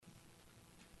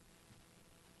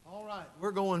All right,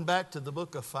 we're going back to the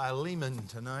book of Philemon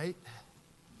tonight.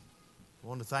 I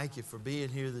want to thank you for being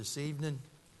here this evening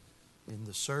in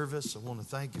the service. I want to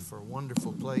thank you for a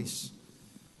wonderful place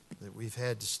that we've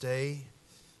had to stay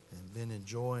and been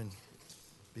enjoying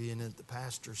being at the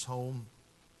pastor's home,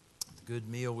 the good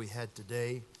meal we had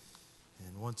today.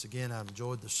 And once again, I've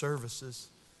enjoyed the services.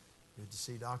 Good to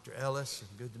see Dr. Ellis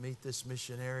and good to meet this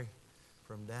missionary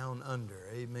from down under.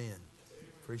 Amen.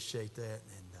 Appreciate that.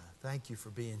 And thank you for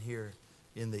being here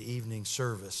in the evening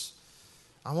service.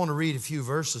 I want to read a few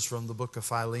verses from the book of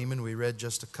Philemon. We read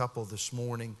just a couple this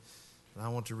morning, and I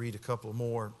want to read a couple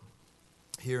more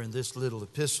here in this little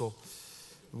epistle.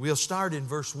 We'll start in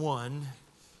verse 1.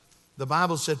 The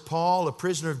Bible said, Paul, a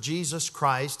prisoner of Jesus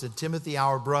Christ, and Timothy,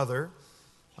 our brother,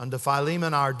 unto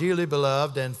Philemon, our dearly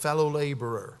beloved and fellow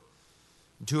laborer,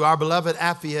 and to our beloved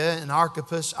Apphia and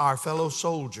Archippus, our fellow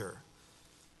soldier,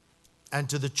 and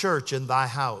to the church in thy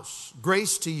house.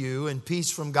 Grace to you and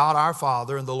peace from God our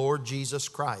Father and the Lord Jesus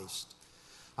Christ.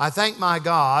 I thank my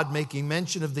God, making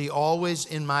mention of thee always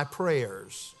in my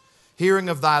prayers, hearing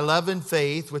of thy love and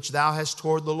faith which thou hast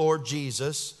toward the Lord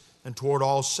Jesus and toward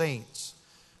all saints,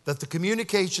 that the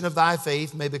communication of thy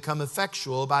faith may become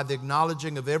effectual by the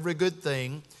acknowledging of every good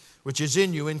thing which is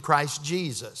in you in Christ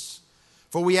Jesus.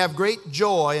 For we have great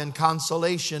joy and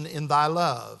consolation in thy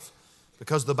love,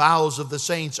 because the bowels of the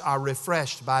saints are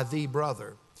refreshed by thee,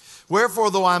 brother. Wherefore,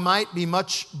 though I might be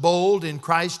much bold in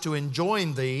Christ to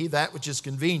enjoin thee that which is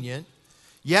convenient,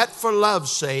 yet for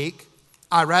love's sake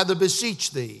I rather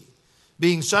beseech thee,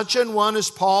 being such an one as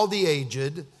Paul the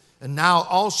aged, and now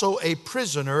also a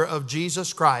prisoner of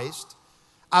Jesus Christ,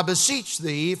 I beseech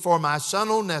thee for my son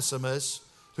Onesimus,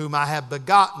 whom I have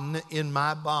begotten in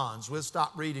my bonds. We'll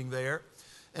stop reading there.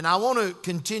 And I want to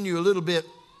continue a little bit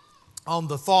on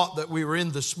the thought that we were in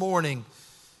this morning.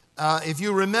 If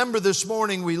you remember this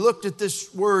morning, we looked at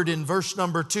this word in verse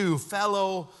number 2,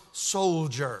 fellow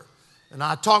soldier. And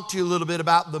I talked to you a little bit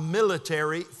about the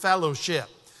military fellowship.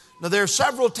 Now, there are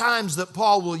several times that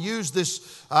Paul will use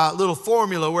this little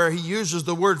formula where he uses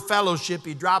the word fellowship.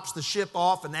 He drops the ship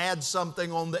off and adds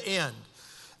something on the end.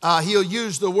 He'll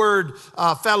use the word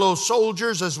fellow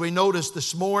soldiers, as we noticed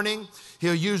this morning.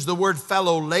 He'll use the word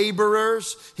fellow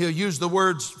laborers. He'll use the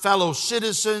words fellow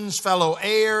citizens, fellow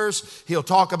heirs. He'll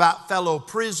talk about fellow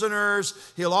prisoners.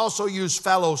 He'll also use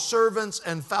fellow servants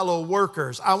and fellow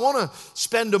workers. I want to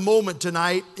spend a moment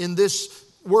tonight in this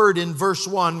word in verse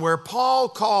 1 where Paul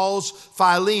calls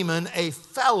Philemon a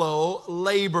fellow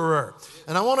laborer.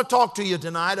 And I want to talk to you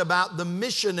tonight about the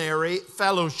missionary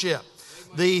fellowship.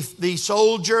 The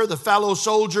soldier, the fellow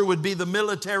soldier would be the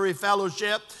military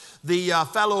fellowship. The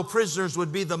fellow prisoners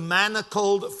would be the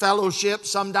manacled fellowship.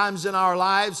 Sometimes in our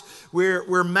lives,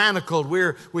 we're manacled.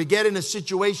 We get in a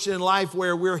situation in life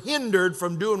where we're hindered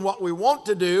from doing what we want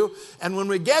to do. And when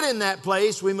we get in that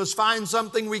place, we must find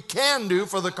something we can do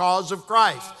for the cause of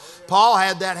Christ. Paul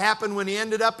had that happen when he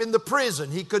ended up in the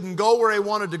prison. He couldn't go where he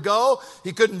wanted to go.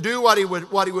 He couldn't do what he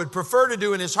would prefer to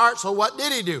do in his heart. So what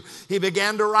did he do? He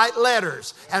began to write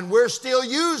letters. And we're still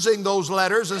using those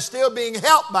letters and still being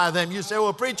helped by them. You say,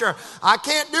 well, preacher, I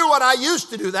can't do what I used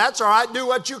to do. That's all right. Do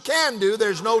what you can do.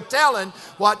 There's no telling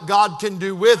what God can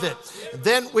do with it.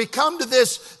 Then we come to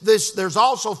this, there's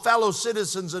also fellow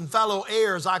citizens and fellow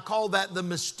heirs. I call that the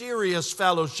mysterious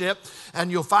fellowship. And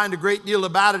you'll find a great deal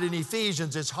about it in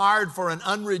Ephesians. It's hard for an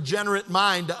unregenerate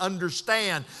mind to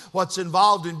understand what's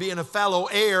involved in being a fellow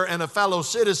heir and a fellow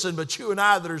citizen. But you and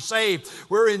I that are saved,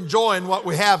 we're enjoying what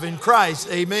we have in Christ.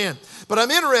 Amen. But I'm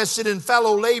interested in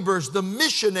fellow laborers, the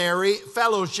missionary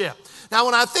fellowship. Now,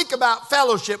 when I think about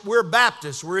fellowship, we're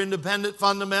Baptists. We're independent,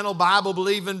 fundamental,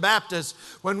 Bible-believing Baptists.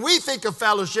 When we think of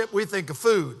fellowship, we think of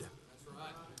food. That's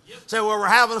right. Yep. Say, well, we're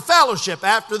having a fellowship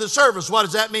after the service. What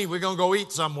does that mean? We're going to go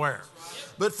eat somewhere.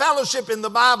 But fellowship in the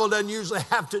Bible doesn't usually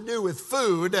have to do with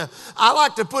food. I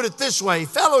like to put it this way.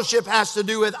 Fellowship has to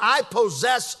do with I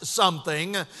possess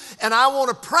something and I want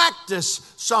to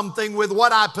practice something with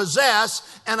what I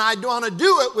possess, and I want to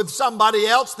do it with somebody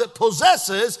else that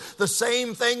possesses the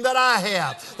same thing that I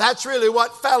have. That's really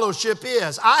what fellowship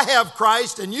is. I have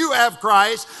Christ and you have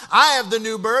Christ. I have the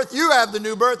new birth. You have the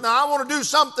new birth. Now I want to do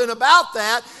something about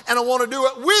that, and I want to do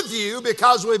it with you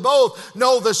because we both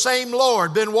know the same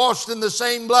Lord, been washed in the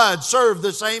same blood, serve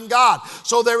the same God.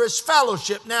 So there is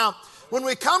fellowship. Now, when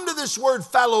we come to this word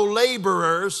fellow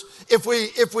laborers, if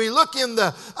we look in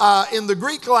the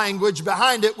Greek language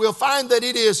behind it, we'll find that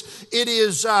it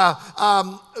is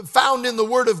found in the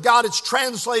Word of God. It's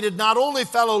translated not only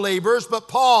fellow laborers, but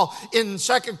Paul in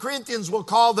 2 Corinthians will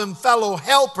call them fellow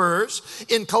helpers.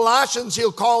 In Colossians,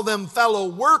 he'll call them fellow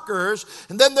workers.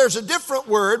 And then there's a different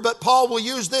word, but Paul will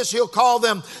use this. He'll call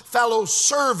them fellow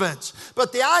servants.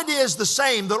 But the idea is the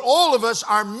same, that all of us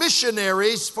are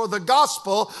missionaries for the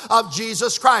gospel of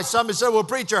Jesus Christ. Somebody said, well,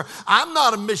 preacher, I'm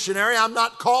not a missionary. I'm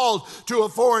not called to a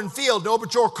foreign field. No,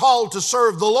 but you're called to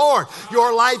serve the Lord.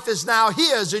 Your life is now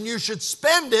His, and you should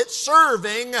spend it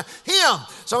serving Him.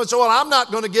 Someone said, well, I'm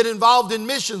not going to get involved in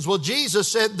missions. Well, Jesus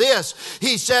said this.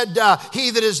 He said,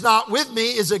 he that is not with me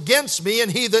is against me,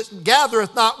 and he that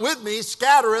gathereth not with me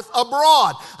scattereth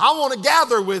abroad. I want to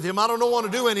gather with Him. I don't want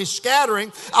to do any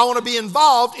scattering. I want to be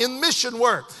involved in mission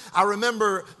work. I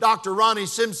remember Dr. Ronnie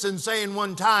Simpson saying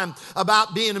one time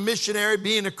about being a missionary,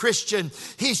 being a Christian.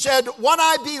 He said, what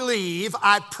I believe,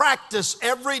 I practice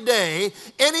every day.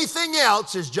 Anything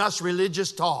else is just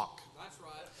religious talk.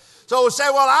 So we say,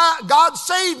 well, God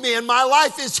saved me and my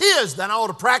life is His. Then I ought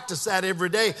to practice that every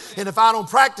day. And if I don't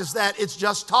practice that, it's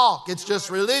just talk. It's just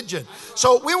religion.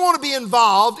 So we want to be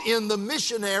involved in the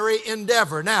missionary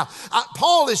endeavor. Now,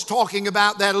 Paul is talking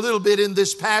about that a little bit in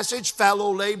this passage,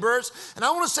 fellow laborers. And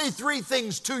I want to say three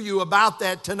things to you about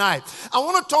that tonight. I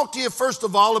want to talk to you first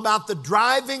of all about the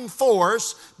driving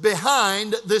force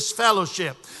behind this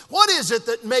fellowship. What is it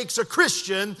that makes a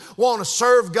Christian want to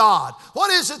serve God?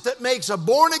 What is it that makes a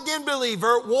born-again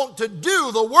believer want to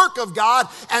do the work of God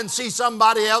and see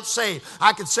somebody else saved?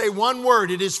 I could say one word.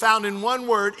 It is found in one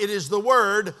word. It is the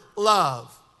word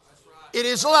love. It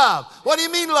is love. What do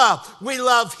you mean love? We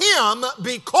love Him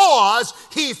because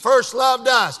He first loved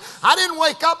us. I didn't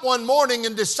wake up one morning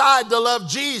and decide to love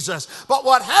Jesus. But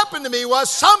what happened to me was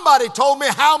somebody told me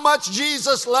how much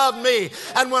Jesus loved me.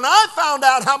 And when I found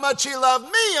out how much He loved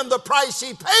me and the price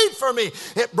He paid for me,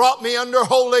 it brought me under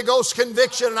Holy Ghost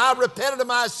conviction. And I repented of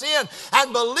my sin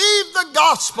and believed the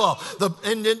gospel.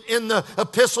 In the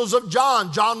epistles of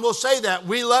John, John will say that.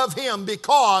 We love Him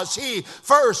because He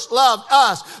first loved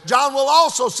us. John will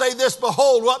also say this,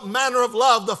 behold, what manner of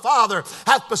love the Father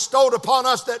hath bestowed upon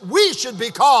us that we should be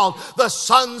called the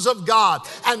sons of God.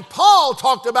 And Paul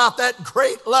talked about that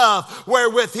great love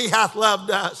wherewith He hath loved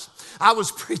us. I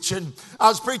was preaching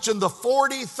the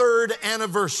 43rd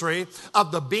anniversary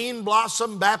of the Bean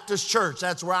Blossom Baptist Church.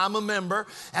 That's where I'm a member,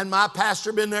 and my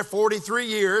pastor been there 43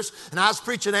 years, and I was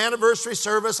preaching anniversary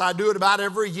service. I do it about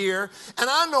every year, and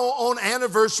I know on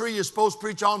anniversary you're supposed to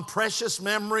preach on precious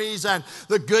memories and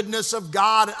the goodness of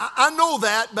God. I know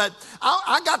that, but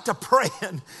I got to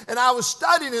praying, and I was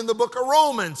studying in the book of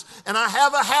Romans, and I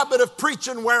have a habit of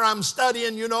preaching where I'm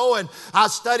studying, and I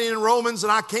was studying in Romans,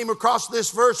 and I came across this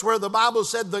verse where the Bible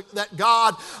said that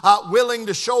God willing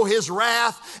to show His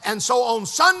wrath. And so on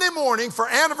Sunday morning for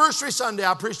anniversary Sunday,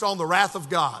 I preached on the wrath of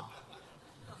God.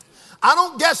 I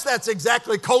don't guess that's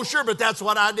exactly kosher, but that's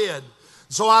what I did.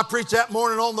 So I preached that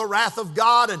morning on the wrath of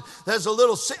God, and there's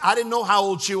I didn't know how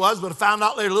old she was, but I found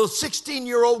out later, a little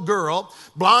 16-year-old girl,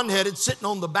 blonde-headed, sitting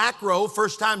on the back row,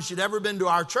 first time she'd ever been to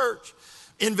our church.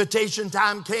 Invitation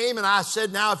time came, and I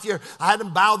said, now I had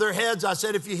them bow their heads. I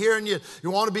said, if you're here and you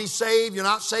want to be saved, you're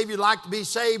not saved, you'd like to be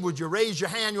saved, would you raise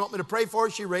your hand? You want me to pray for her?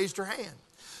 She raised her hand.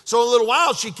 So in a little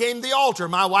while, she came to the altar.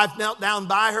 My wife knelt down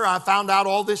by her. I found out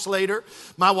all this later.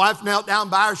 My wife knelt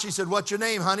down by her. She said, what's your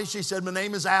name, honey? She said, my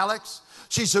name is Alex.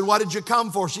 She said, what did you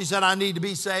come for? She said, I need to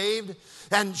be saved.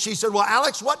 And she said, well,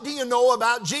 Alex, what do you know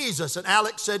about Jesus? And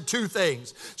Alex said two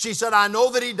things. She said, I know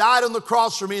that He died on the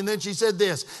cross for me. And then she said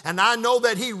this, and I know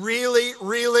that He really,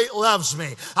 really loves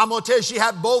me. I'm going to tell you, she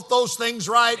had both those things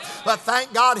right. But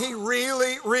thank God He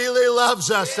really, really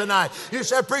loves us tonight. You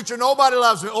said, preacher, nobody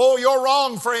loves me. Oh, you're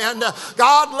wrong, friend.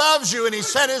 God loves you, and He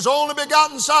sent His only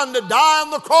begotten Son to die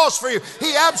on the cross for you.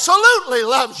 He absolutely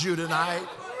loves you tonight.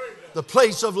 The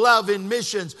place of love in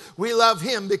missions. We love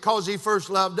Him because He first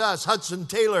loved us. Hudson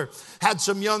Taylor had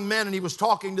some young men, and he was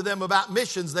talking to them about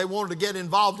missions. They wanted to get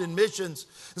involved in missions.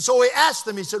 And so he asked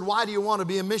them, he said, why do you want to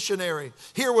be a missionary?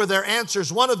 Here were their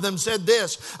answers. One of them said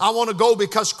this, I want to go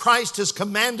because Christ has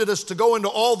commanded us to go into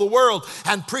all the world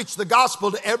and preach the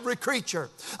gospel to every creature.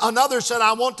 Another said,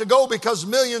 I want to go because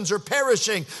millions are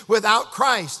perishing without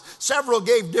Christ. Several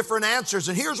gave different answers.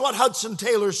 And here's what Hudson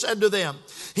Taylor said to them.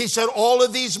 He said, all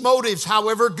of these motives,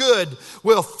 however good,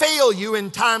 will fail you in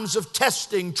times of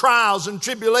testing, trials, and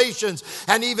tribulations,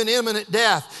 and even imminent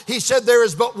death. He said, there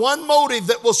is but one motive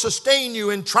that will sustain you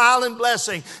in in trial and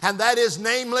blessing, and that is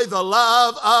namely the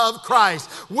love of Christ.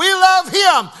 We love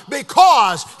Him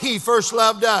because He first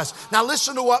loved us. Now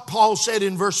listen to what Paul said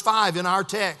in verse 5 in our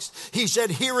text. He said,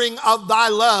 hearing of thy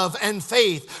love and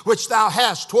faith which thou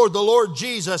hast toward the Lord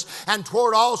Jesus and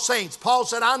toward all saints. Paul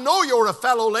said, I know you're a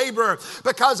fellow laborer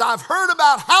because I've heard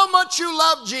about how much you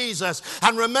love Jesus.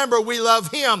 And remember, we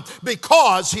love Him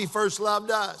because He first loved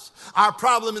us. Our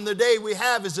problem in the day we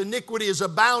have is iniquity is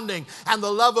abounding, and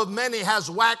the love of many has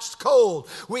waxed cold.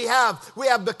 We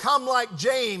have become like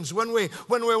James when we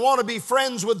want to be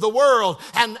friends with the world,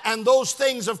 and those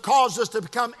things have caused us to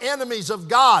become enemies of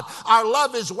God. Our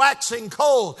love is waxing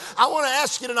cold. I want to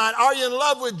ask you tonight, are you in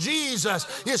love with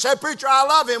Jesus? You say, preacher, I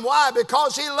love Him. Why?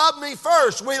 Because He loved me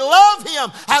first. We love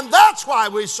Him, and that's why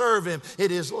we serve Him.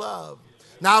 It is love.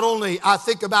 Not only I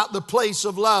think about the place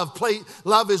of love.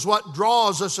 Love is what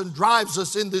draws us and drives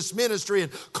us in this ministry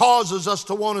and causes us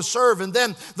to want to serve. And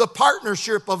then the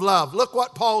partnership of love. Look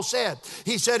what Paul said.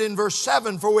 He said in verse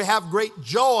 7, for we have great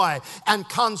joy and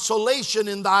consolation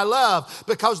in thy love,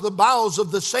 because the bowels of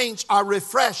the saints are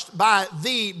refreshed by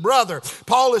thee, brother.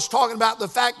 Paul is talking about the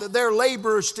fact that they're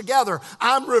laborers together.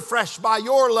 I'm refreshed by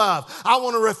your love. I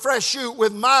want to refresh you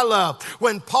with my love.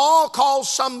 When Paul calls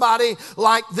somebody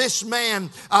like this man,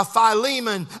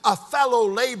 Philemon, a fellow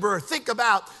laborer. Think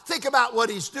about what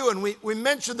he's doing. We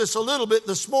mentioned this a little bit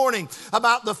this morning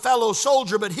about the fellow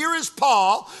soldier, but here is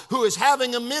Paul, who is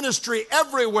having a ministry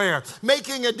everywhere,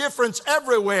 making a difference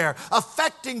everywhere,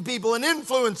 affecting people and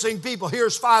influencing people.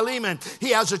 Here's Philemon.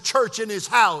 He has a church in his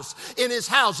house. In his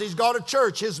house, he's got a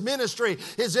church. His ministry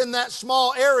is in that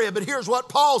small area. But here's what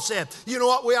Paul said. You know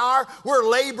what we are? We're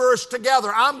laborers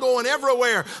together. I'm going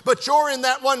everywhere, but you're in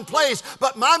that one place.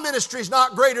 But my ministry's not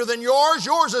greater than yours.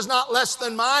 Yours is not less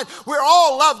than mine. We're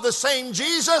all love the same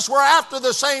Jesus. We're after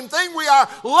the same thing. We are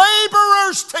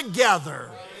laborers together.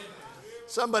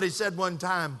 Somebody said one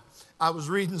time, I was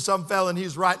reading some fella and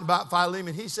he's writing about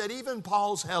Philemon. He said, even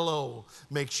Paul's hello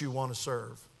makes you want to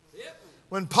serve.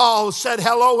 When Paul said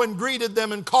hello and greeted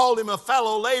them and called him a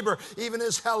fellow laborer, even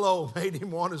his hello made him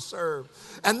want to serve.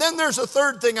 And then there's a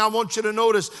third thing I want you to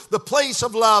notice, the place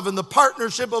of love and the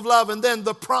partnership of love, and then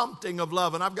the prompting of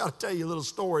love. And I've got to tell you a little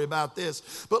story about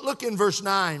this. But look in verse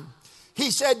 9.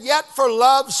 He said, yet for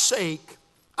love's sake,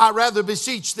 I rather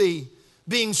beseech thee,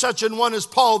 being such an one as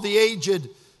Paul the aged,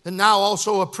 and now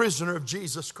also a prisoner of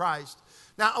Jesus Christ.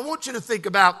 Now I want you to think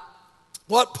about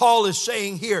what Paul is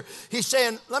saying here. He's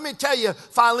saying, let me tell you,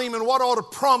 Philemon, what ought to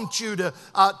prompt you to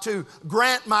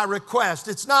grant my request.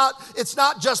 It's not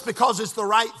just because it's the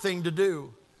right thing to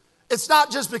do. It's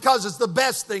not just because it's the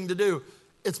best thing to do.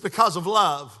 It's because of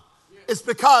love. It's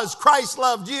because Christ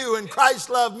loved you and Christ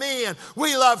loved me and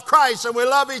we love Christ and we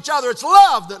love each other. It's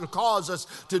love that will cause us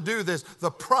to do this,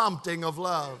 the prompting of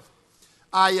love.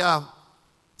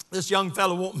 This young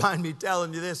fellow won't mind me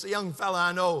telling you this. A young fellow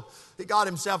I know, he got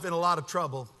himself in a lot of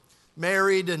trouble.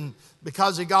 Married, and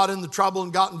because he got in the trouble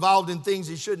and got involved in things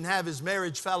he shouldn't have, his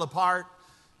marriage fell apart.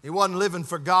 He wasn't living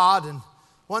for God. And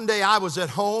one day I was at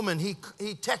home and he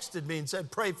texted me and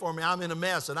said, pray for me, I'm in a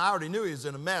mess. And I already knew he was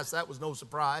in a mess. That was no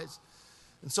surprise.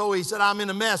 And so he said, I'm in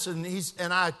a mess. And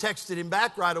I texted him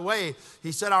back right away.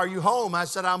 He said, are you home? I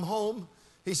said, I'm home.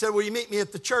 He said, will you meet me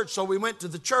at the church? So we went to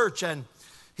the church, and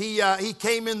he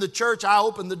came in the church. I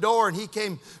opened the door and he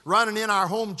came running in our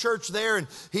home church there, and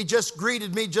he just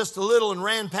greeted me just a little and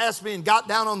ran past me and got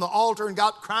down on the altar and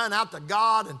got crying out to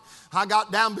God. And I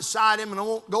got down beside him, and I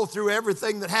won't go through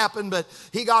everything that happened, but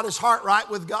he got his heart right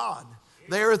with God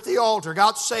there at the altar,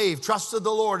 got saved, trusted the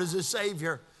Lord as his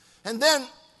Savior. And then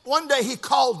one day he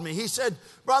called me. He said,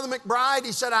 Brother McBride,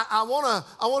 he said, I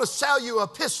want to sell you a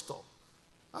pistol.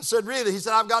 I said, really? He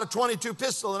said, I've got a .22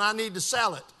 pistol and I need to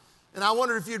sell it. And I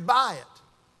wondered if you'd buy it.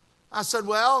 I said,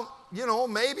 well,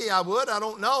 maybe I would. I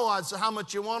don't know. I said, how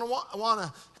much you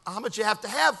how much you have to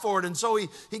have for it? And so he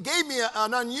gave me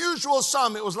an unusual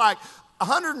sum. It was like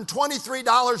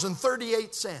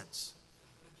 $123.38.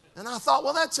 And I thought,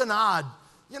 well, that's an odd.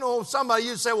 Somebody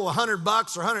used to say, well, $100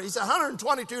 or $100. He said,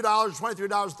 $122,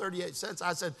 $23.38.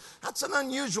 I said, that's an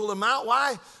unusual amount.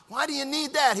 Why do you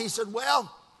need that? He said, I'm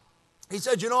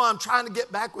trying to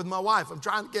get back with my wife. I'm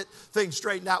trying to get things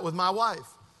straightened out with my wife.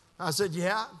 I said,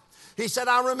 yeah. He said,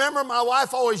 I remember my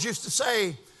wife always used to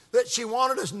say that she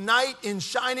wanted a knight in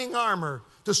shining armor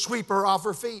to sweep her off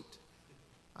her feet.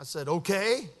 I said,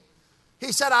 okay.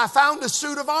 He said, I found a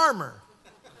suit of armor.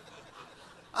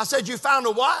 I said, you found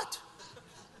a what?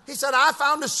 He said, I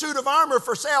found a suit of armor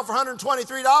for sale for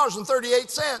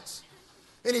 $123.38.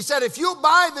 And he said, if you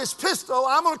buy this pistol,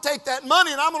 I'm going to take that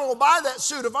money and I'm going to go buy that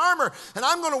suit of armor and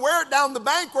I'm going to wear it down the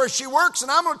bank where she works and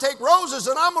I'm going to take roses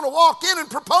and I'm going to walk in and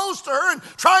propose to her and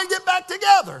try and get back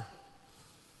together.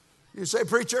 You say,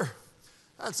 preacher,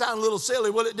 that sounds a little silly.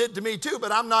 Well, it did to me too,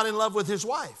 but I'm not in love with his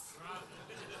wife.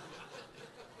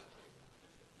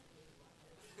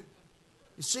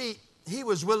 You see, he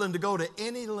was willing to go to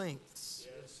any lengths,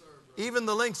 even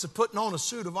the lengths of putting on a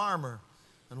suit of armor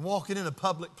and walking in a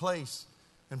public place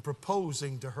and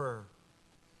proposing to her.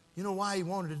 You know why he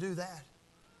wanted to do that?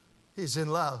 He's in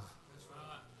love.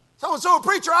 So-and-so,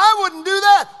 preacher, I wouldn't do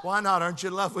that. Why not? Aren't you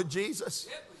in love with Jesus?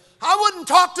 I wouldn't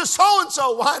talk to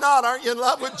so-and-so. Why not? Aren't you in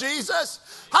love with Jesus?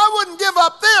 I wouldn't give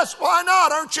up this. Why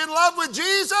not? Aren't you in love with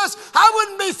Jesus? I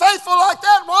wouldn't be faithful like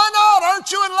that. Why not?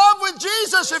 Aren't you in love with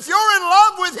Jesus? If you're in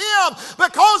love with Him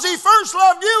because He first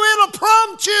loved you, it'll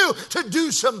prompt you to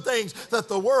do some things that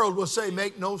the world will say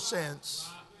make no sense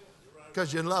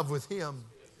because you're in love with Him.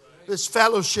 This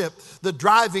fellowship, the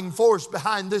driving force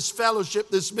behind this fellowship,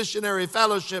 this missionary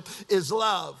fellowship is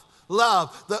love.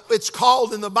 Love. It's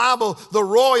called in the Bible the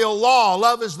royal law.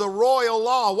 Love is the royal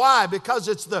law. Why? Because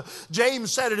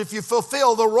James said it, if you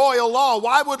fulfill the royal law.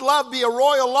 Why would love be a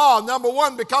royal law? Number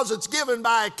one, because it's given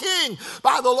by a king,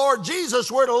 by the Lord Jesus.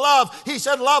 We're to love. He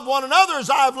said, love one another as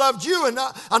I have loved you. And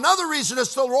another reason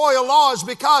it's the royal law is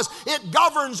because it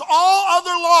governs all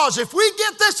other laws. If we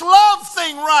get this love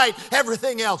thing right,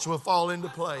 everything else will fall into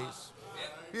place.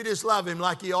 You just love Him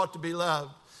like He ought to be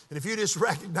loved. And if you just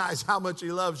recognize how much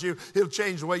He loves you, He'll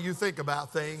change the way you think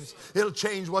about things. It'll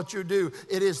change what you do.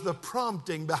 It is the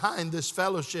prompting behind this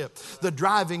fellowship, the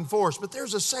driving force. But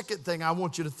there's a second thing I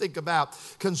want you to think about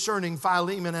concerning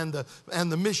Philemon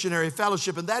and the missionary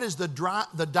fellowship, and that is the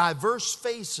diverse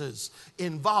faces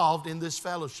involved in this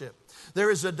fellowship.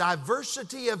 There is a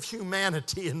diversity of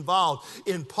humanity involved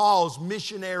in Paul's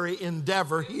missionary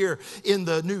endeavor here in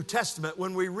the New Testament.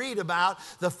 When we read about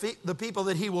the people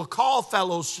that he will call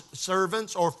fellow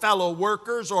servants or fellow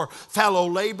workers or fellow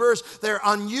laborers, they're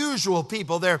unusual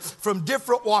people. They're from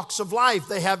different walks of life.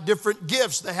 They have different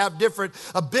gifts. They have different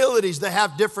abilities. They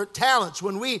have different talents.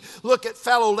 When we look at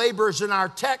fellow laborers in our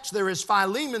text, there is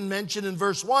Philemon mentioned in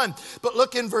verse 1. But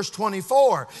look in verse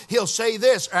 24. He'll say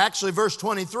this, or actually verse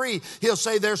 23. He'll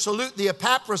say there, salute the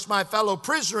Epaphras, my fellow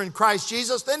prisoner in Christ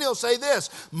Jesus. Then he'll say this,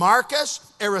 Marcus,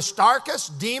 Aristarchus,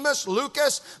 Demas,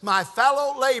 Lucas, my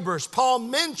fellow laborers. Paul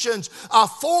mentions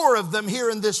 4 of them here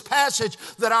in this passage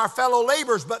that are fellow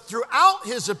laborers, but throughout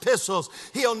his epistles,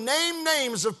 he'll name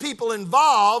names of people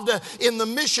involved in the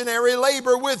missionary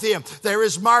labor with him. There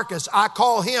is Marcus. I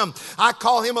call him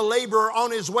a laborer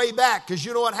on his way back, because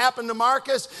you know what happened to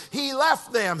Marcus? He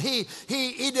left them. He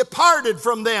departed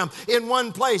from them in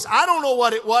one place. I don't know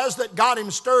what it was that got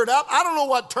him stirred up. I don't know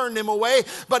what turned him away,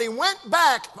 but he went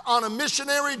back on a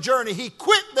missionary journey. He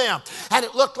quit them, and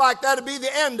it looked like that'd be the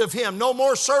end of him. No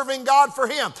more serving God for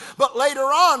him. But later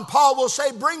on, Paul will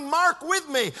say, bring Mark with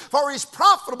me, for he's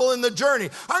profitable in the journey.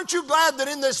 Aren't you glad that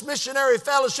in this missionary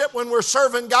fellowship, when we're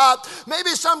serving God, maybe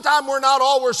sometime we're not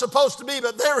all we're supposed to be,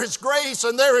 but there is grace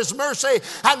and there is mercy,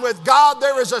 and with God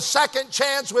there is a second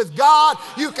chance. With God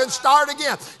you can start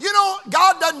again. You know,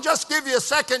 God doesn't just give you a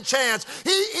second chance.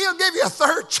 He'll give you a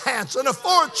third chance and a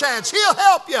fourth chance. He'll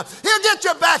help you. He'll get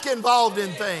you back involved in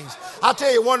things. I'll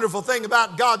tell you a wonderful thing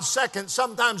about God's seconds.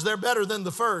 Sometimes they're better than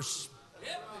the first.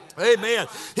 Amen.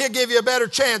 He'll give you a better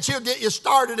chance. He'll get you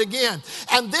started again.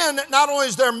 And then not only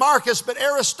is there Marcus, but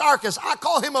Aristarchus. I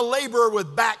call him a laborer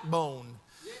with backbone.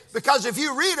 Because if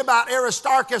you read about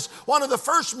Aristarchus, one of the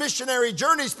first missionary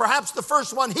journeys, perhaps the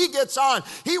first one he gets on,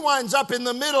 he winds up in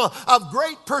the middle of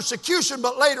great persecution,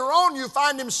 but later on you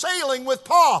find him sailing with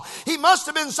Paul. He must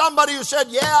have been somebody who said,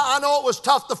 yeah, I know it was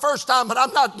tough the first time, but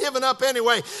I'm not giving up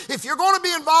anyway. If you're going to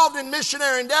be involved in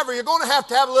missionary endeavor, you're going to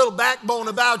have a little backbone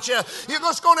about you. You're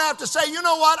just going to have to say, you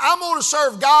know what, I'm going to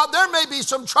serve God. There may be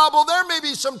some trouble, there may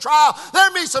be some trial,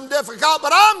 there may be some difficult,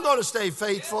 but I'm going to stay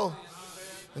faithful.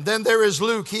 And then there is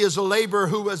Luke. He is a laborer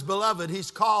who was beloved.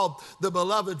 He's called the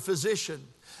beloved physician.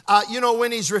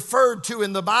 When he's referred to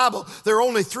in the Bible, there are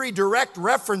only 3 direct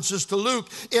references to Luke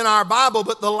in our Bible,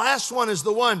 but the last one is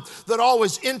the one that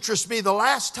always interests me. The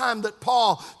last time that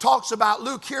Paul talks about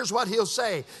Luke, here's what he'll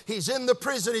say. He's in the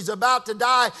prison. He's about to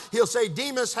die. He'll say,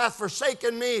 Demas hath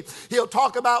forsaken me. He'll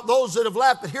talk about those that have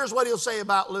left, but here's what he'll say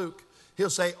about Luke. He'll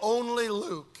say, only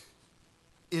Luke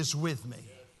is with me.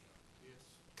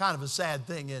 Kind of a sad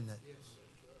thing, isn't it?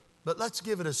 But let's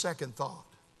give it a second thought.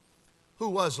 Who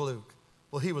was Luke?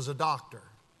 Well, he was a doctor.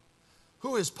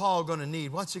 Who is Paul going to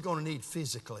need? What's he going to need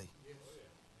physically?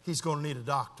 He's going to need a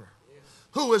doctor.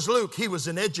 Who was Luke? He was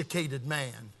an educated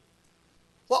man.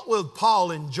 What will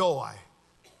Paul enjoy?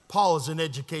 Paul is an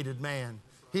educated man.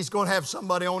 He's going to have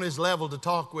somebody on his level to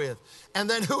talk with. And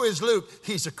then who is Luke?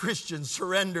 He's a Christian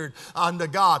surrendered unto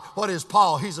God. What is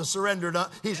Paul? He's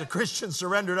a Christian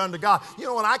surrendered unto God. You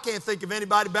know what? I can't think of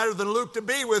anybody better than Luke to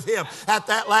be with him at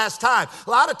that last time. A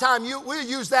lot of time we'll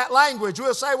use that language.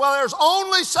 We'll say, well, there's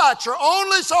only such or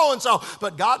only so-and-so.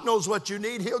 But God knows what you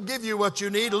need. He'll give you what you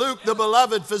need. Luke, the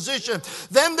beloved physician.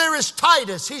 Then there is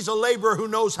Titus. He's a laborer who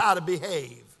knows how to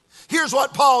behave. Here's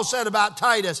what Paul said about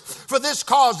Titus. For this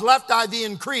cause left I thee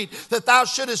in Crete, that thou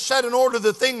shouldest set in order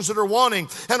the things that are wanting,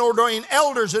 and ordain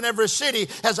elders in every city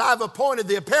as I have appointed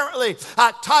thee. Apparently,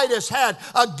 Titus had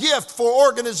a gift for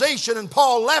organization, and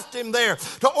Paul left him there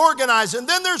to organize. And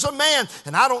then there's a man,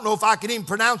 and I don't know if I can even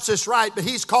pronounce this right, but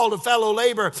he's called a fellow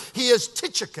laborer. He is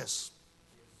Tychicus.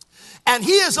 And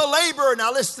he is a laborer,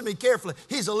 now listen to me carefully,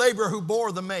 he's a laborer who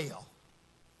bore the mail.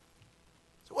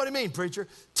 What do you mean, preacher?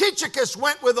 Tychicus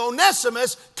went with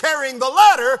Onesimus carrying the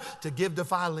letter to give to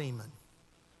Philemon.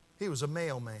 He was a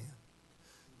mailman.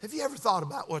 Have you ever thought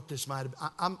about what this might have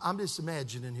been? I'm just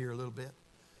imagining here a little bit.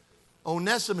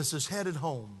 Onesimus is headed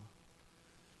home.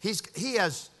 He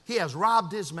has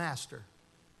robbed his master.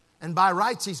 And by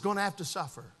rights he's going to have to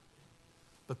suffer.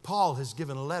 But Paul has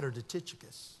given a letter to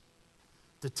Tychicus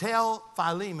to tell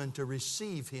Philemon to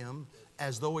receive him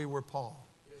as though he were Paul.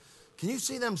 Can you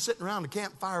see them sitting around the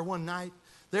campfire one night?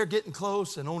 They're getting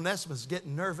close and Onesimus is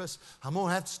getting nervous. I'm going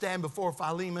to have to stand before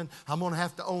Philemon. I'm going to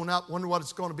have to own up, wonder what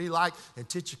it's going to be like. And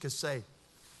Tychicus say,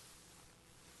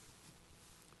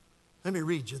 let me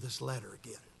read you this letter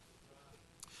again.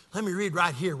 Let me read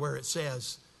right here where it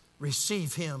says,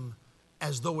 receive him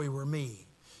as though he were me.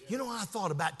 You know, I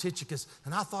thought about Tychicus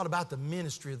and I thought about the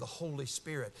ministry of the Holy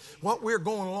Spirit. What we're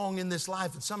going along in this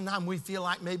life, and sometimes we feel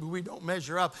like maybe we don't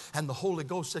measure up. And the Holy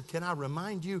Ghost said, can I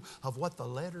remind you of what the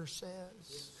letter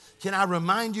says? Can I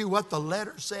remind you what the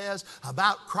letter says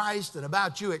about Christ and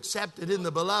about you accepted in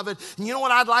the beloved? And you know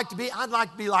what I'd like to be? I'd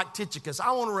like to be like Tychicus.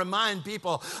 I want to remind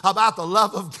people about the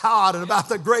love of God and about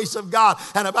the grace of God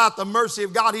and about the mercy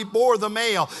of God. He bore the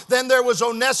mail. Then there was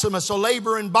Onesimus, a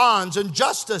laborer in bonds, and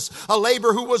Justus, a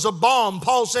laborer who was a balm.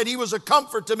 Paul said he was a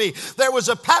comfort to me. There was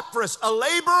Epaphras, a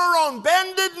laborer on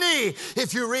bended knee.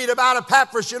 If you read about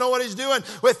Epaphras, you know what he's doing?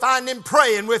 We find him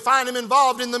praying. We find him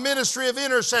involved in the ministry of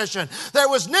intercession. There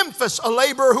was Nymphas, a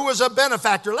laborer who was a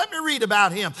benefactor. Let me read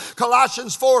about him.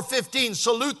 Colossians 4:15,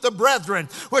 salute the brethren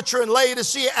which are in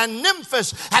Laodicea, and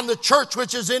Nymphas and the church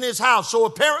which is in his house. So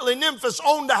apparently Nymphas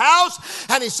owned a house,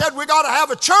 and he said, we got to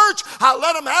have a church. I'll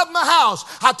let them have my house.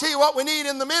 I'll tell you what we need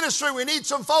in the ministry. We need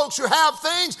some folks who have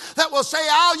things that will say,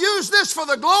 I'll use this for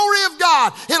the glory of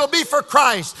God. It'll be for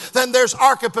Christ. Then there's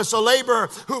Archippus, a laborer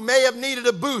who may have needed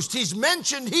a boost. He's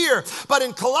mentioned here, but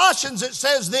in Colossians it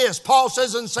says this. Paul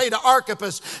says, and say to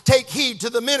Archippus, take heed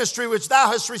to the ministry which thou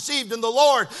hast received in the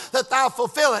Lord, that thou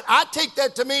fulfill it. I take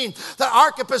that to mean that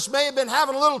Archippus may have been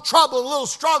having a little trouble, a little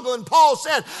struggle, and Paul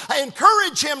said,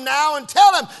 encourage him now and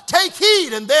tell him, take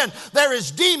heed. And then there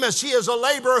is Demas. He is a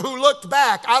laborer who looked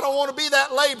back. I don't want to be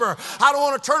that laborer. I don't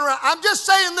want to turn around. I'm just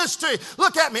saying this to you.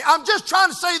 Look at me. I'm just trying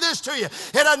to say this to you.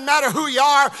 It doesn't matter who you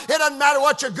are. It doesn't matter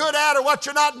what you're good at or what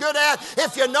you're not good at.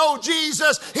 If you know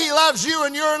Jesus, he loves you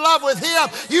and you're in love with him.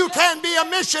 You can be a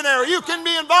missionary. You can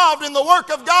be involved in the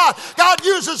work of God. God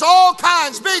uses all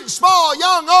kinds, big, small,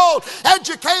 young, old,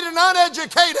 educated and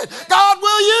uneducated. God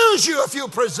will use you if you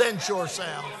present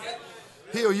yourself.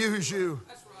 He'll use you.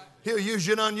 He'll use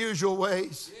you in unusual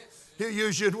ways. He'll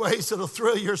use you in ways that'll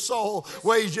thrill your soul,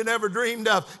 ways you never dreamed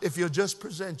of. If you'll just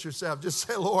present yourself, just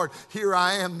say, Lord, here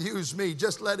I am, use me.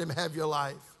 Just let him have your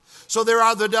life. So there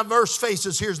are the diverse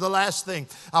faces. Here's the last thing.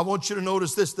 I want you to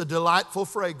notice this, the delightful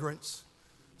fragrance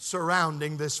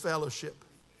surrounding this fellowship.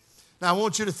 Now I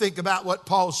want you to think about what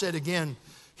Paul said again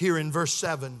here in verse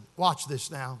 7. Watch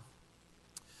this now.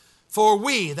 For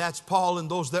we, that's Paul and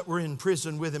those that were in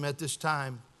prison with him at this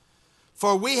time,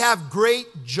 for we have great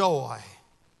joy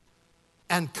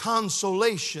and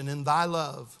consolation in thy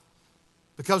love,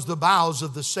 because the bowels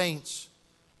of the saints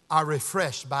are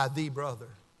refreshed by thee, brother.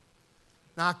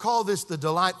 Now I call this the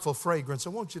delightful fragrance. I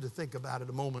want you to think about it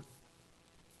a moment.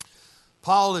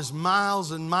 Paul is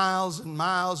miles and miles and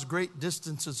miles, great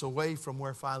distances away from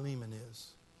where Philemon is.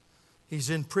 He's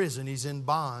in prison. He's in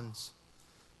bonds.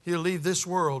 He'll leave this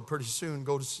world pretty soon,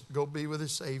 go be with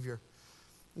his Savior.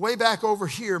 Way back over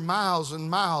here, miles and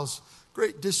miles,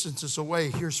 great distances away,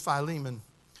 here's Philemon.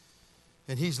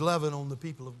 And he's loving on the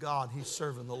people of God. He's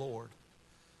serving the Lord.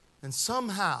 And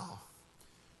somehow,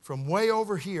 from way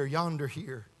over here, yonder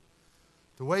here,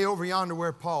 to way over yonder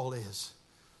where Paul is,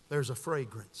 there's a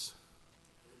fragrance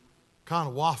kind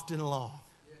of wafting along.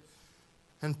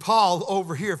 And Paul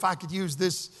over here, if I could use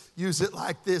it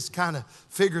like this, kind of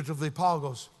figuratively, Paul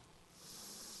goes,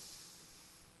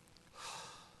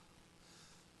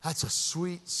 that's a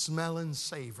sweet smelling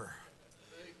savor.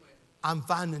 I'm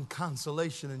finding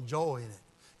consolation and joy in it.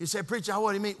 You say, preacher,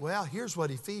 what do you mean? Well, here's what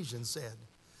Ephesians said.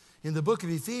 In the book of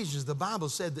Ephesians, the Bible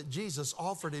said that Jesus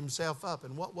offered himself up.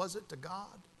 And what was it to God?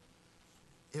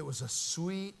 It was a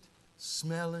sweet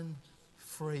smelling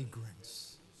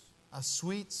fragrance. A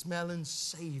sweet smelling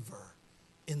savor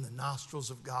in the nostrils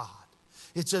of God.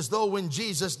 It's as though when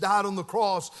Jesus died on the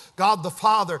cross, God the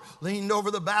Father leaned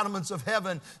over the battlements of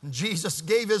heaven, and Jesus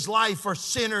gave his life for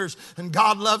sinners, and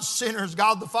God loves sinners,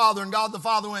 God the Father, and God the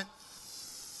Father went,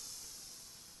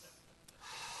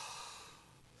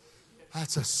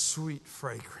 that's a sweet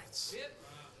fragrance.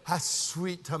 That's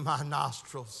sweet to my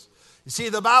nostrils. You see,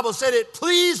 the Bible said it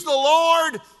pleased the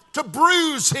Lord to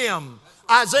bruise him.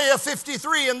 Isaiah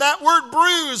 53, and that word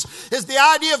bruise is the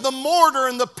idea of the mortar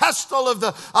and the pestle of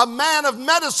a man of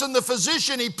medicine, the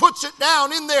physician. He puts it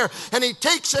down in there and he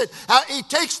takes it. He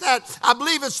takes that, I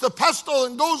believe it's the pestle,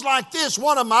 and goes like this.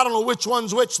 One of them, I don't know which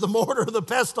one's which, the mortar or the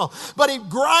pestle, but he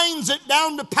grinds it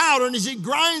down to powder, and as he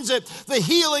grinds it, the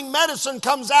healing medicine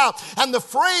comes out and the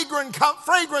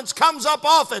fragrance comes up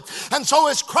off it. And so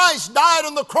as Christ died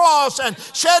on the cross and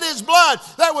shed his blood,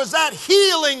 there was that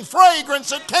healing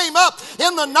fragrance that came up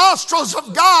in the nostrils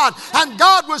of God, and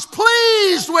God was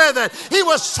pleased with it. He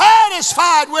was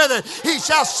satisfied with it. He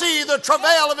shall see the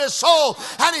travail of his soul,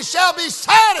 and he shall be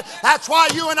satisfied. That's why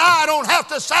you and I don't have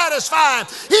to satisfy him.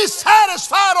 He's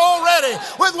satisfied already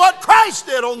with what Christ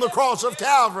did on the cross of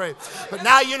Calvary. But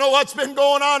now you know what's been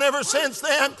going on ever since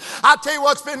then. I'll tell you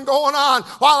what's been going on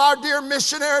while our dear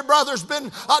missionary brother's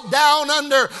been down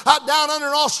under in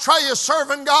Australia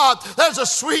serving God. There's a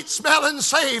sweet smelling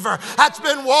savor that's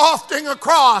been wafting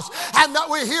across, and that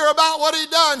we hear about what he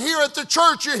done here at the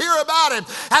church. You hear about him,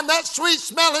 and that sweet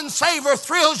smelling savor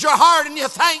thrills your heart, and you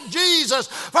thank Jesus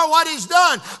for what he's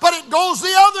done. But it goes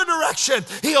the other direction.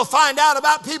 He'll find out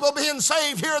about people being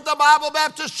saved here at the Bible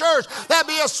Baptist Church. There'll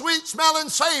be a sweet smelling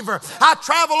savor. I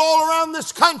travel all around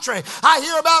this country. I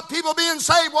hear about people being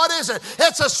saved. What is it?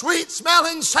 It's a sweet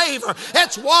smelling savor.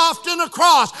 It's wafting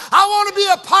across. I want to be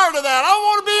a part of that. I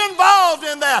want to be involved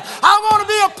in that. I want to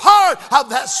be a part of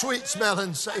that sweet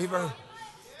smelling savor.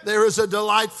 There is a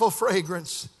delightful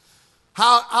fragrance.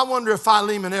 I wonder if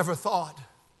Philemon ever thought.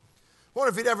 I wonder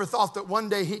if he'd ever thought that one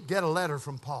day he'd get a letter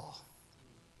from Paul.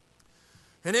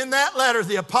 And in that letter,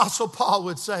 the Apostle Paul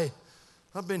would say,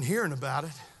 I've been hearing about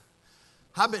it.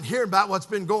 I've been hearing about what's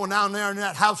been going on there in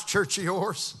that house church of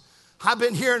yours. I've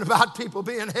been hearing about people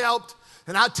being helped.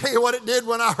 And I tell you what it did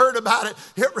when I heard about it.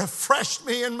 It refreshed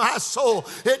me in my soul.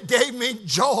 It gave me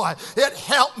joy. It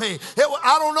helped me.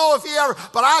 I don't know if he ever,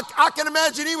 but I can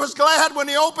imagine he was glad when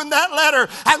he opened that letter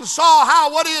and saw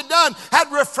how what he had done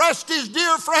had refreshed his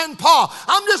dear friend Paul.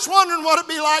 I'm just wondering what it'd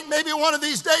be like. Maybe one of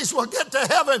these days we'll get to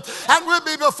heaven and we'll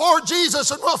be before Jesus,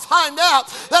 and we'll find out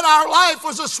that our life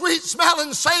was a sweet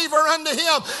smelling savor unto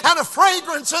him and a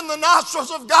fragrance in the nostrils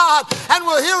of God. And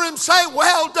we'll hear him say,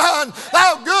 well done,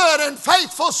 thou good and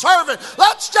faithful servant.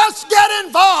 Let's just get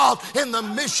involved in the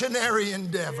missionary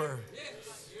endeavor.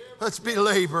 Let's be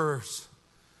laborers.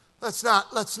 Let's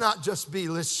not just be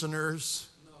listeners.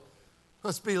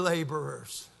 Let's be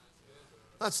laborers.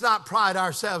 Let's not pride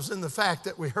ourselves in the fact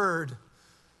that we heard.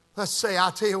 Let's say,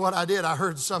 I'll tell you what I did. I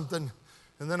heard something,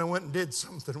 and then I went and did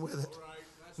something with it.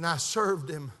 And I served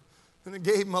him, and I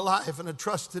gave him a life, and I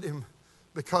trusted him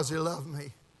because he loved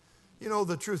me. You know,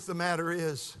 the truth of the matter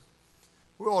is,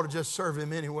 we ought to just serve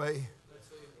him anyway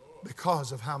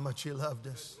because of how much he loved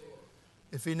us.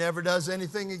 If he never does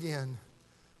anything again,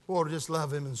 we ought to just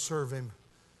love him and serve him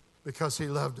because he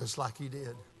loved us like he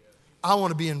did. I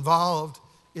want to be involved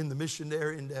in the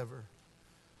missionary endeavor.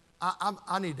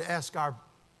 I need to ask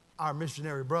our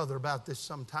missionary brother about this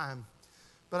sometime.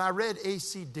 But I read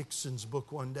A.C. Dixon's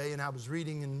book one day, and I was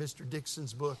reading in Mr.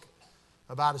 Dixon's book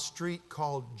about a street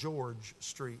called George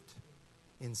Street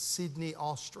in Sydney,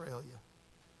 Australia.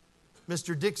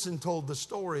 Mr. Dixon told the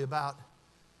story about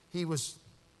he was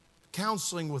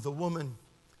counseling with a woman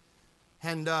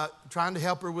and trying to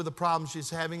help her with a problem she's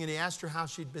having. And he asked her how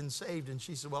she'd been saved. And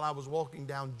she said, well, I was walking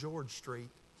down George Street,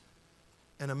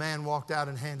 and a man walked out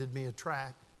and handed me a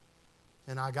tract,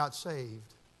 and I got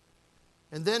saved.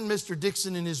 And then Mr.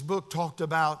 Dixon in his book talked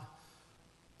about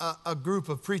a group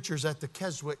of preachers at the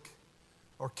Keswick,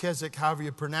 or Keswick, however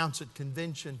you pronounce it,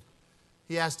 convention.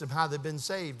 He asked them how they'd been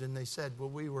saved, and they said,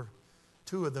 well,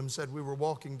 two of them said, we were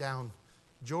walking down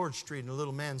George Street, and a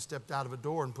little man stepped out of a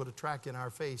door and put a tract in our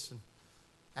face and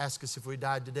asked us if we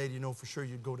died today, do you know for sure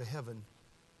you'd go to heaven?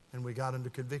 And we got under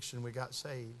conviction. We got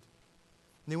saved.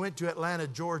 And he went to Atlanta,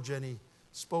 Georgia, and he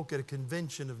spoke at a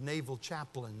convention of naval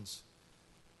chaplains.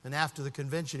 And after the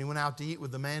convention, he went out to eat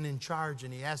with the man in charge,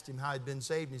 and he asked him how he'd been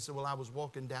saved. And he said, well, I was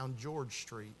walking down George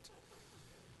Street,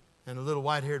 and a little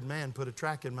white-haired man put a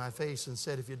tract in my face and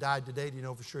said, if you died today, do you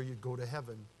know for sure you'd go to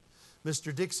heaven?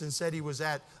 Mr. Dixon said he was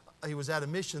at a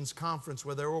missions conference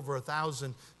where there were over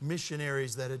 1,000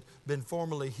 missionaries that had been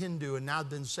formerly Hindu and now had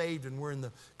been saved and were in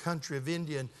the country of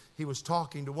India. And he was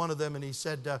talking to one of them, and he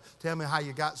said, tell me how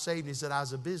you got saved. And he said, I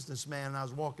was a businessman, and I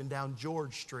was walking down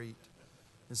George Street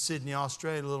in Sydney,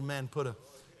 Australia. A little man put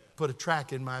a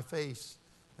tract in my face,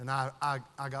 and I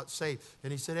got saved.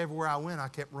 And he said, everywhere I went, I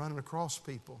kept running across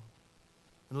people.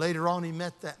 And later on, he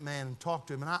met that man and talked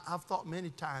to him. And I've thought many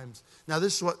times. Now,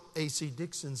 this is what A.C.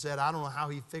 Dixon said. I don't know how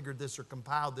he figured this or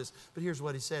compiled this. But here's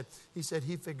what he said. He said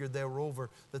he figured there were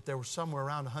somewhere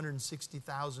around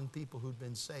 160,000 people who'd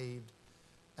been saved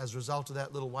as a result of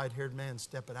that little white-haired man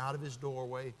stepping out of his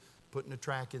doorway, putting a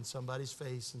tract in somebody's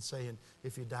face and saying,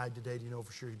 if you died today, do you know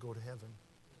for sure you'd go to heaven?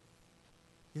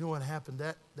 You know what happened?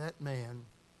 That man,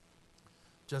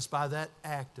 just by that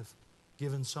act of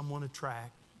giving someone a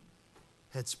tract,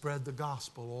 had spread the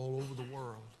gospel all over the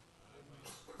world.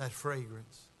 That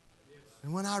fragrance.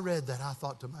 And when I read that, I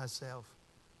thought to myself,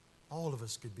 all of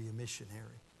us could be a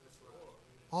missionary.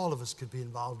 All of us could be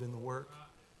involved in the work.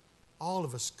 All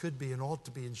of us could be and ought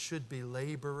to be and should be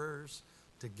laborers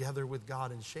together with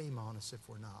God, and shame on us if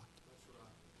we're not.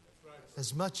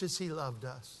 As much as He loved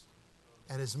us,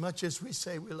 and as much as we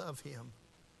say we love Him,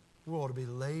 we ought to be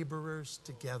laborers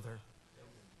together.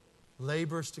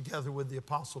 Laborers together with the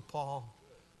Apostle Paul.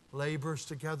 Laborers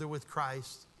together with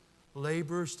Christ.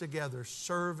 Laborers together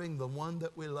serving the one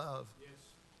that we love.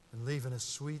 And leaving a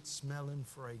sweet smelling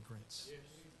fragrance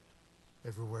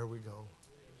everywhere we go.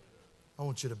 I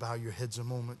want you to bow your heads a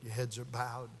moment. Your heads are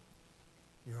bowed.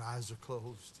 Your eyes are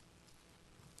closed.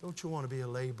 Don't you want to be a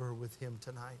laborer with Him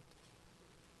tonight?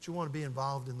 Don't you want to be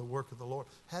involved in the work of the Lord?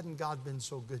 Hadn't God been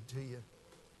so good to you?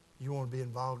 You want to be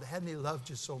involved. Hadn't He loved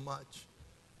you so much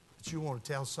that you want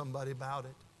to tell somebody about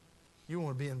it? You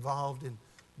want to be involved in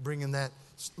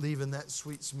leaving that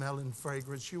sweet smelling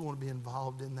fragrance. You want to be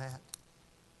involved in that.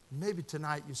 Maybe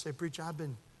tonight you say, preacher, I've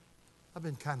been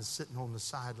kind of sitting on the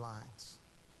sidelines.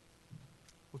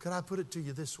 Well, can I put it to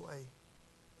you this way?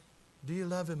 Do you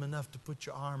love Him enough to put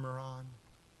your armor on?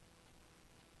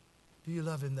 Do you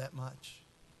love Him that much?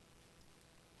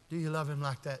 Do you love Him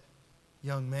like that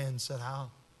young man said,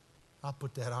 I'll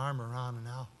put that armor on and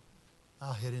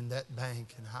I'll hit in that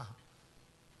bank and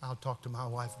I'll talk to my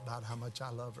wife about how much I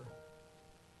love her.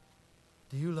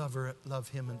 Do you love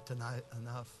Him tonight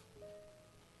enough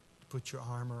to put your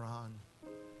armor on?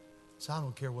 So I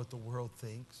don't care what the world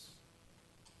thinks.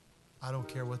 I don't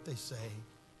care what they say.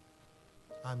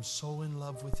 I'm so in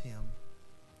love with Him.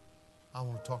 I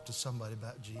want to talk to somebody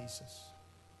about Jesus.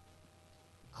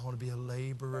 I want to be a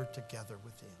laborer together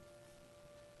with Him.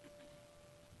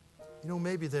 You know,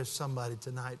 maybe there's somebody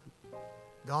tonight,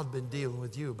 God's been dealing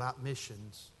with you about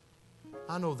missions.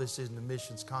 I know this isn't a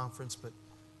missions conference, but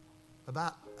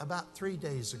about 3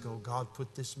 days ago, God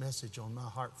put this message on my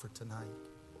heart for tonight.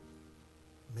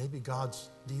 Maybe God's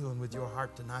dealing with your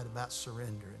heart tonight about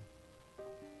surrendering.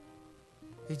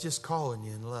 He's just calling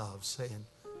you in love, saying,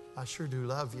 I sure do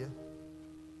love you.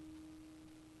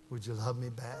 Would you love me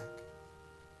back?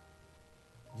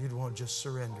 You'd want to just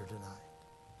surrender tonight.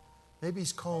 Maybe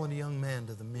He's calling a young man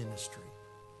to the ministry.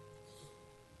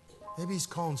 Maybe He's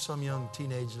calling some young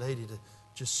teenage lady to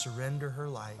just surrender her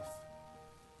life.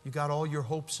 You got all your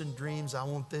hopes and dreams. I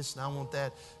want this and I want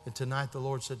that. And tonight the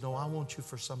Lord said, no, I want you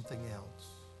for something else.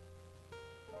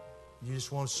 You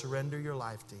just want to surrender your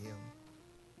life to Him.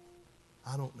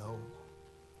 I don't know.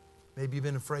 Maybe you've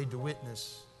been afraid to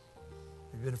witness.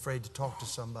 You've been afraid to talk to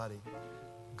somebody.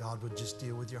 God would just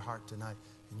deal with your heart tonight.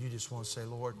 And you just want to say,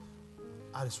 Lord,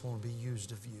 I just want to be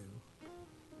used of You. Why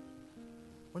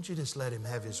don't you just let Him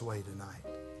have His way tonight?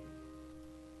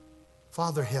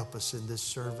 Father, help us in this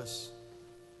service.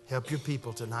 Help Your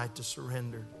people tonight to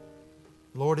surrender.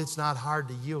 Lord, it's not hard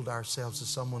to yield ourselves to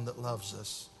someone that loves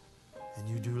us. And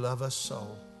You do love us so.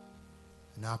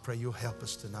 And I pray You'll help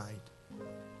us tonight.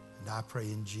 And I pray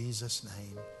in Jesus'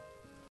 name.